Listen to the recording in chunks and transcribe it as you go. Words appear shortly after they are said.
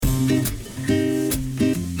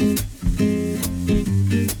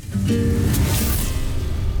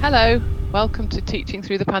Hello, welcome to Teaching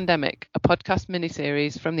Through the Pandemic, a podcast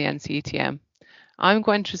mini-series from the NCETM. I'm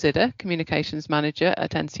Gwen Tresidder, Communications Manager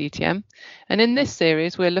at NCETM, and in this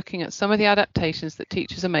series we're looking at some of the adaptations that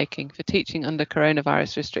teachers are making for teaching under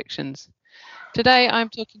coronavirus restrictions. Today I'm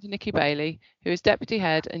talking to Nikki Bailey, who is Deputy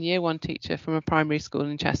Head and Year 1 teacher from a primary school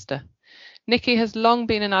in Chester. Nikki has long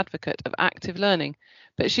been an advocate of active learning,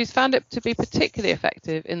 but she's found it to be particularly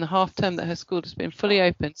effective in the half term that her school has been fully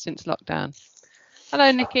open since lockdown.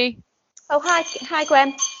 Hello, Nikki. Oh, hi,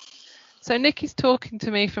 Gwen. So Nikki's talking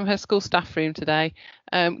to me from her school staff room today,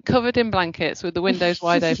 covered in blankets with the windows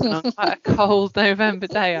wide open on quite a cold November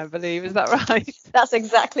day, I believe. Is that right? That's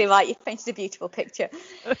exactly right. You've painted a beautiful picture.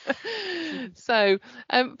 So,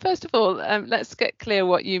 first of all, let's get clear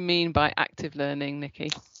what you mean by active learning,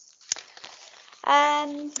 Nikki.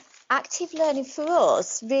 Active learning for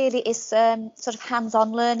us really is sort of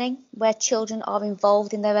hands-on learning, where children are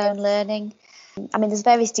involved in their own learning. I mean, there's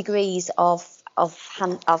various degrees of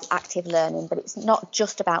active learning, but it's not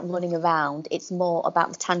just about running around. It's more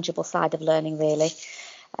about the tangible side of learning, really.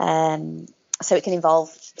 So it can involve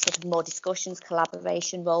sort of more discussions,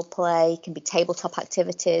 collaboration, role play. It can be tabletop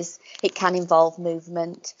activities. It can involve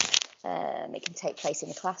movement. It can take place in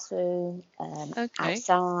the classroom,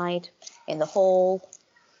 outside, in the hall.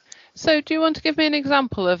 So, do you want to give me an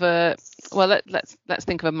example of let's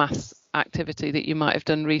think of a maths activity that you might have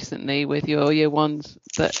done recently with your year ones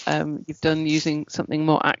that you've done using something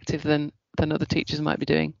more active than other teachers might be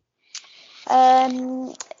doing?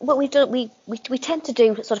 What we've done, we tend to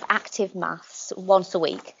do sort of active maths once a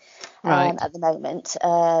week. Right. At the moment,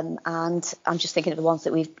 and I'm just thinking of the ones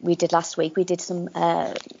that we did last week. We did some,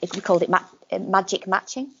 we called it magic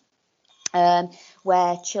matching,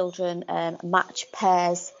 where children match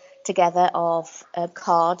pairs together of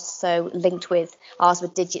cards, so linked with ours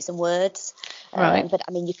with digits and words. Right. But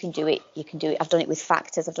I mean, you can do it. I've done it with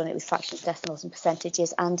factors. I've done it with fractions, decimals, and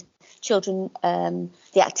percentages. And children,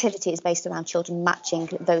 the activity is based around children matching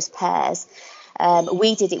those pairs.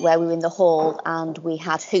 We did it where we were in the hall and we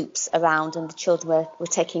had hoops around, and the children were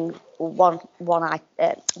taking one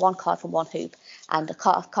card from one hoop and a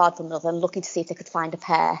card from another, and looking to see if they could find a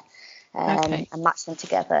pair and match them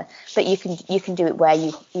together. But you can do it where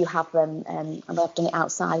you have them, and I've done it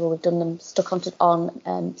outside where we've done them stuck on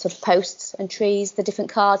sort of posts and trees, the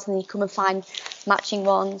different cards, and then you come and find matching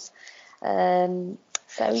ones. So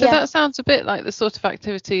that sounds a bit like the sort of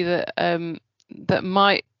activity that that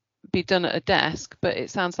might be done at a desk, but it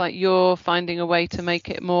sounds like you're finding a way to make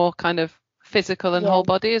it more kind of physical and whole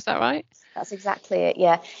body. Is that right? That's exactly it.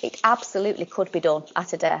 Yeah, it absolutely could be done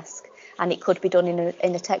at a desk, and it could be done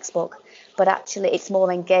in a textbook, but actually it's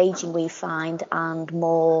more engaging, we find, and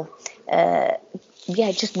more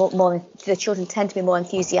just more the children tend to be more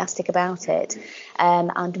enthusiastic about it,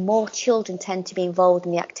 and more children tend to be involved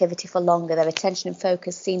in the activity for longer. Their attention and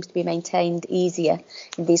focus seems to be maintained easier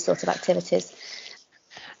in these sorts of activities.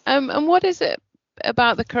 And what is it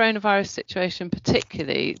about the coronavirus situation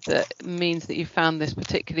particularly that means that you found this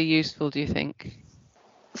particularly useful, do you think?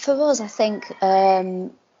 For us, I think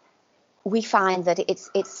we find that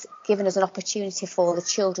it's given us an opportunity for the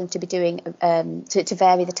children to be doing to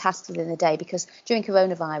vary the tasks within the day, because during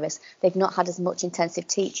coronavirus they've not had as much intensive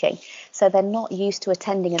teaching, so they're not used to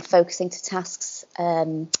attending and focusing to tasks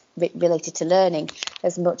related to learning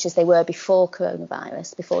as much as they were before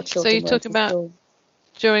coronavirus, before children. So you're talking about school.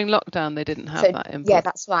 During lockdown, they didn't have that input. Yeah,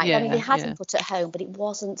 that's right. I mean, they had input at home, but it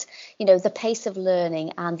wasn't, the pace of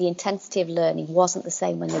learning and the intensity of learning wasn't the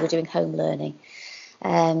same when they were doing home learning.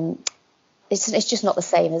 It's just not the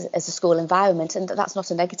same as a school environment, and that's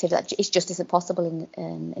not a negative. It just isn't possible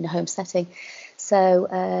in a home setting.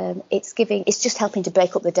 So it's just helping to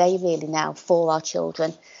break up the day really now for our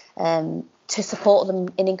children, to support them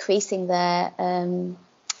in increasing their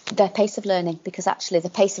pace of learning, because actually the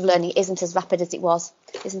pace of learning isn't as rapid as it was,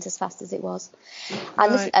 isn't as fast as it was.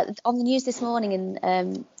 And on the news this morning,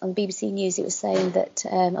 on BBC News, it was saying that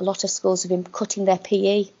a lot of schools have been cutting their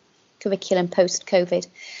PE curriculum post-COVID.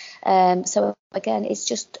 So again, it's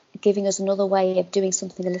just giving us another way of doing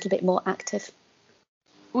something a little bit more active.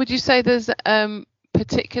 Would you say there's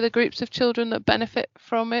particular groups of children that benefit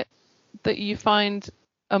from it that you find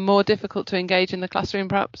are more difficult to engage in the classroom,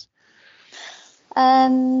 perhaps?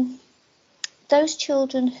 Those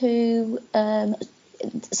children who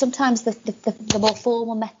sometimes the more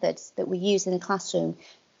formal methods that we use in the classroom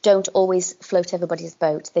don't always float everybody's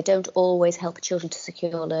boat. They don't always help children to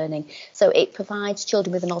secure learning. So it provides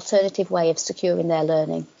children with an alternative way of securing their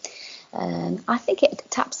learning. I think it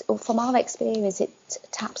taps, from our experience, it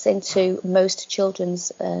taps into most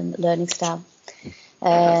children's learning style.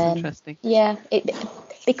 That's interesting. Yeah,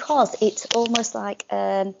 because it's almost like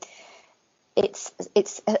it's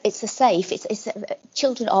a safe.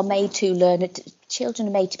 Children are made to learn. Children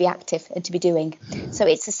are made to be active and to be doing. So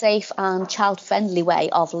it's a safe and child-friendly way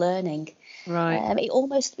of learning. Right. It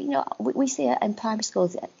almost, we see it in primary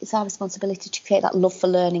schools. It's our responsibility to create that love for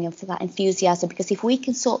learning and for that enthusiasm. Because if we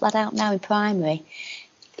can sort that out now in primary,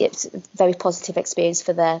 it's a very positive experience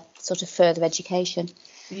for their sort of further education.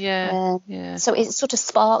 Yeah. So it sort of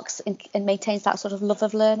sparks and maintains that sort of love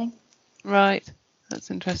of learning. Right. That's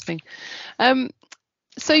interesting.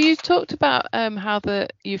 So you talked about how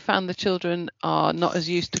you found the children are not as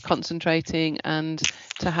used to concentrating and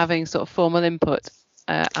to having sort of formal input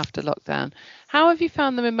after lockdown. How have you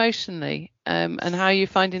found them emotionally, and how are you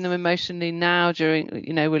finding them emotionally now during,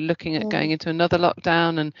 we're looking at going into another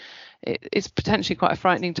lockdown, and it's potentially quite a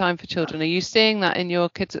frightening time for children. Are you seeing that in your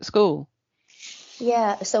kids at school?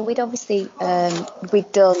 Yeah, so we'd obviously,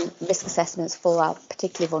 we'd done risk assessments for our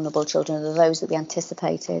particularly vulnerable children, those that we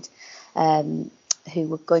anticipated who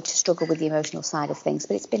were going to struggle with the emotional side of things.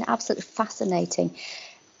 But it's been absolutely fascinating.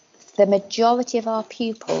 The majority of our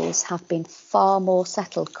pupils have been far more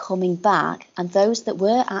settled coming back, and those that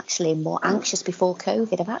were actually more anxious before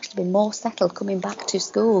COVID have actually been more settled coming back to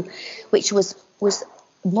school, which was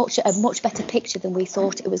a much better picture than we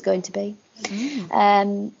thought it was going to be.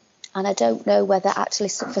 And I don't know whether actually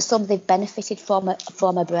for some they've benefited from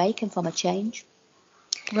a break and from a change.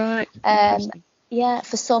 Right. Yeah,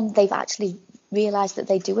 for some they've actually realised that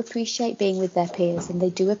they do appreciate being with their peers and they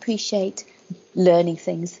do appreciate learning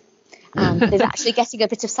things. And they're actually getting a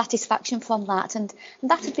bit of satisfaction from that. And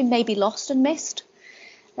that had been maybe lost and missed.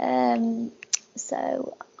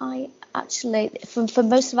 So I actually, for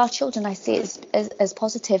most of our children, I see it as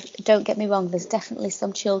positive. Don't get me wrong. There's definitely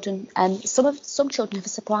some children, and some children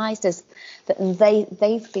have surprised us that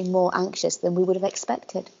they've been more anxious than we would have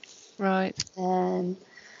expected. Right.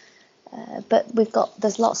 But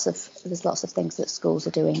there's lots of things that schools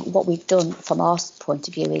are doing. What we've done from our point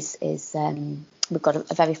of view is we've got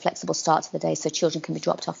a very flexible start to the day, so children can be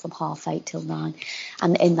dropped off from 8:30 till 9,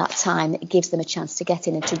 and in that time it gives them a chance to get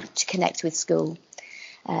in and to connect with school.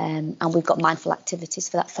 And we've got mindful activities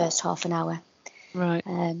for that first half an hour, right?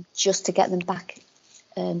 Just to get them back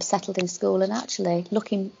settled in school and actually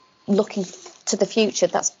looking to the future.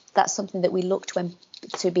 That's something that we looked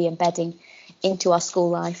to be embedding into our school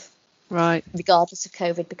life, right? Regardless of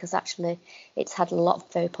COVID, because actually it's had a lot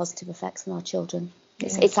of very positive effects on our children.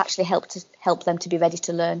 It's actually helped them to be ready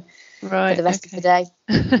to learn for the rest of the day.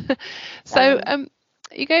 So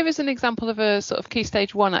you gave us an example of a sort of Key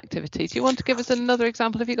Stage 1 activity. Do you want to give us another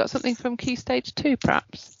example? Have you got something from Key Stage 2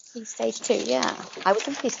 perhaps? Key Stage 2, yeah. I was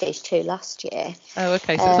in Key Stage 2 last year. Oh,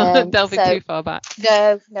 okay, so it's not delving too far back.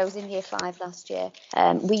 No, I was in Year 5 last year.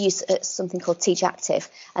 We use something called Teach Active,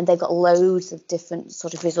 and they've got loads of different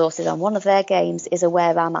sort of resources on. One of their games is a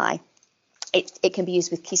Where Am I? It can be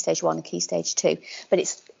used with Key Stage 1 and Key Stage 2, but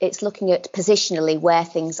it's looking at positionally where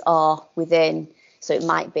things are within. So it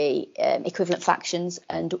might be equivalent fractions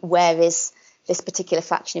and where is this particular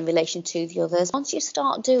fraction in relation to the others. Once you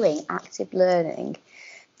start doing active learning,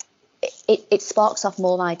 it sparks off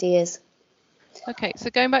more ideas. Okay,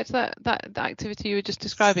 so going back to that activity you were just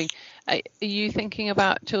describing, are you thinking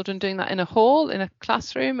about children doing that in a hall, in a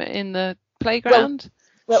classroom, in the playground?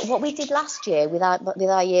 Well, what we did last year with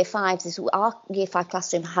our Year 5s is our Year 5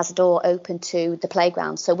 classroom has a door open to the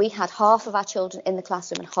playground. So we had half of our children in the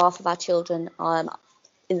classroom and half of our children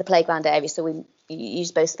in the playground area. So we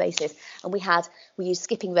used both spaces. And we used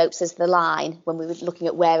skipping ropes as the line when we were looking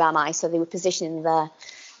at Where Am I? So they were positioning there.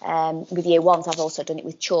 With Year 1s, I've also done it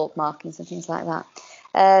with chalk markings and things like that.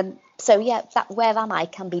 That Where Am I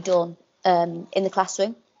can be done in the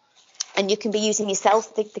classroom. And you can be using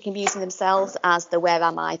yourself. They can be using themselves as the Where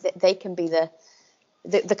Am I? They can be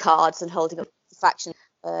the cards and holding up the fractions.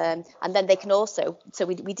 And then they can also. So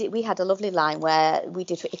we had a lovely line where we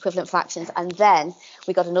did equivalent fractions, and then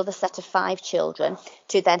we got another set of 5 children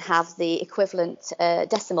to then have the equivalent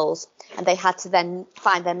decimals, and they had to then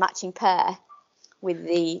find their matching pair with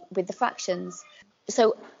the fractions.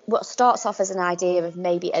 So what starts off as an idea of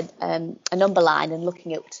maybe a number line and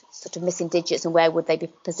looking at sort of missing digits and where would they be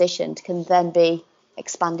positioned can then be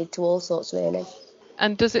expanded to all sorts, really.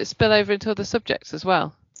 And does it spill over into other subjects as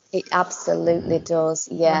well? It absolutely does,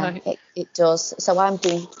 yeah. Right. It does. So I'm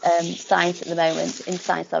doing science at the moment. In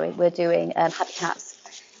science, we're doing habitats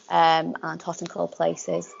and hot and cold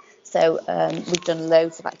places. So we've done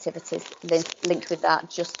loads of activities linked with that,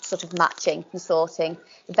 just sort of matching and sorting,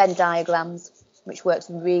 Venn diagrams. which works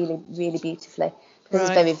really, really beautifully because it's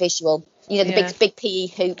Right. very visual. You know, the big PE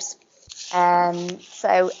hoops.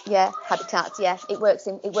 So yeah, habitats. Yeah, it works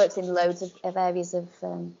in loads of areas of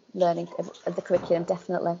learning of the curriculum,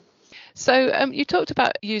 definitely. So you talked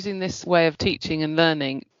about using this way of teaching and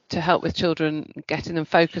learning to help with children, getting them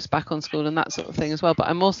focused back on school and that sort of thing as well. But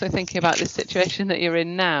I'm also thinking about this situation that you're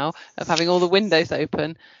in now of having all the windows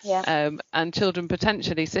open, and children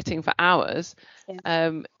potentially sitting for hours.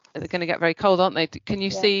 They're going to get very cold, aren't they? Can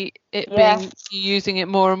you see it being using it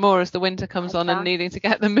more and more as the winter comes on and needing to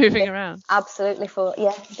get them moving around? Absolutely,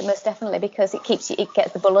 most definitely, because it gets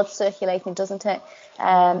the blood circulating, doesn't it?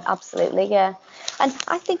 Absolutely, yeah. And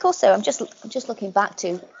I think also I'm just looking back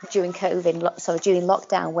to during COVID, during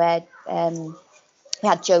lockdown, where we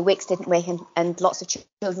had Joe Wicks, didn't we? And lots of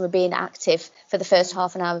children were being active for the first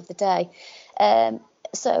half an hour of the day.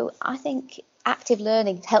 So I think active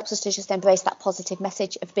learning helps us to just embrace that positive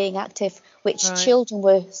message of being active, which children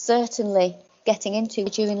were certainly getting into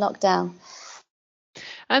during lockdown.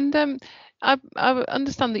 And I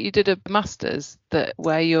understand that you did a master's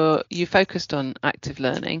where you focused on active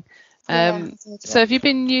learning. So have you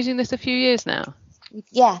been using this a few years now?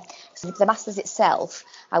 Yeah. So the master's itself,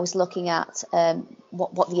 I was looking at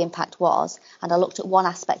what the impact was, and I looked at one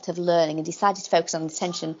aspect of learning and decided to focus on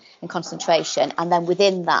attention and concentration, and then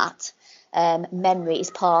within that, memory is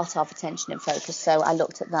part of attention and focus. So I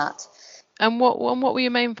looked at that. And what were your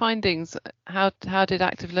main findings? How did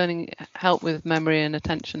active learning help with memory and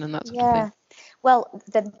attention and that sort of thing? Well,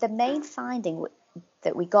 the main finding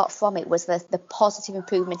that we got from it was the positive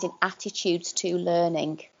improvement in attitudes to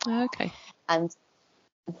learning. Okay. And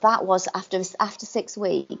that was after 6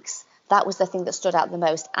 weeks. That was the thing that stood out the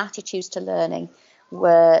most. Attitudes to learning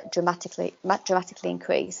were dramatically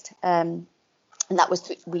increased. And that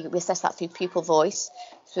was we assessed that through pupil voice,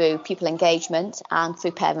 through pupil engagement, and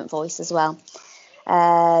through parent voice as well.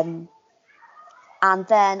 And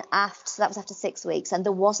then that was after 6 weeks, and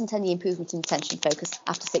there wasn't any improvement in attention focus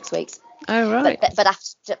after 6 weeks. Oh right. But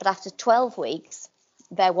after 12 weeks,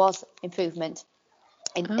 there was improvement.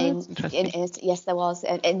 Yes, there was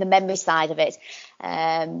in the memory side of it.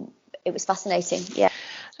 It was fascinating. Yeah.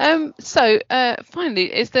 So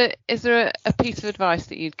finally, is there a piece of advice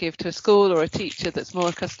that you'd give to a school or a teacher that's more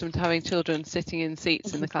accustomed to having children sitting in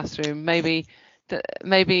seats in the classroom, maybe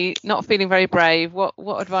not feeling very brave?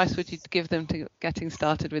 What advice would you give them to getting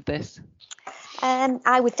started with this?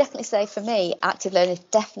 I would definitely say, for me, active learning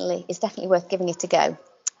is definitely worth giving it a go.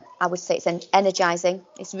 I would say it's energising.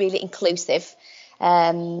 It's really inclusive.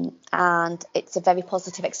 And it's a very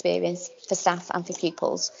positive experience for staff and for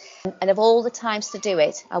pupils. And of all the times to do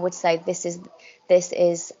it, I would say this is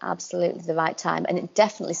absolutely the right time, and it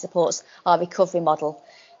definitely supports our recovery model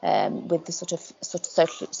with the sort of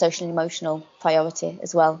social and emotional priority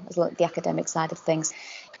as well as the academic side of things.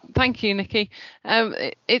 Thank you, Nikki.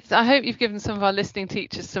 I hope you've given some of our listening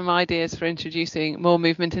teachers some ideas for introducing more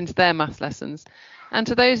movement into their maths lessons. And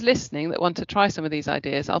to those listening that want to try some of these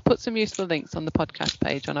ideas, I'll put some useful links on the podcast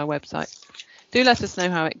page on our website. Do let us know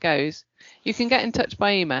how it goes. You can get in touch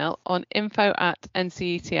by email on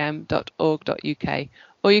info@ncetm.org.uk,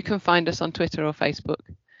 or you can find us on Twitter or Facebook.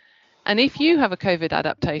 And if you have a COVID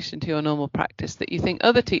adaptation to your normal practice that you think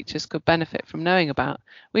other teachers could benefit from knowing about,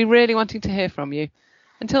 we're really wanting to hear from you.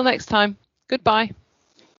 Until next time, goodbye.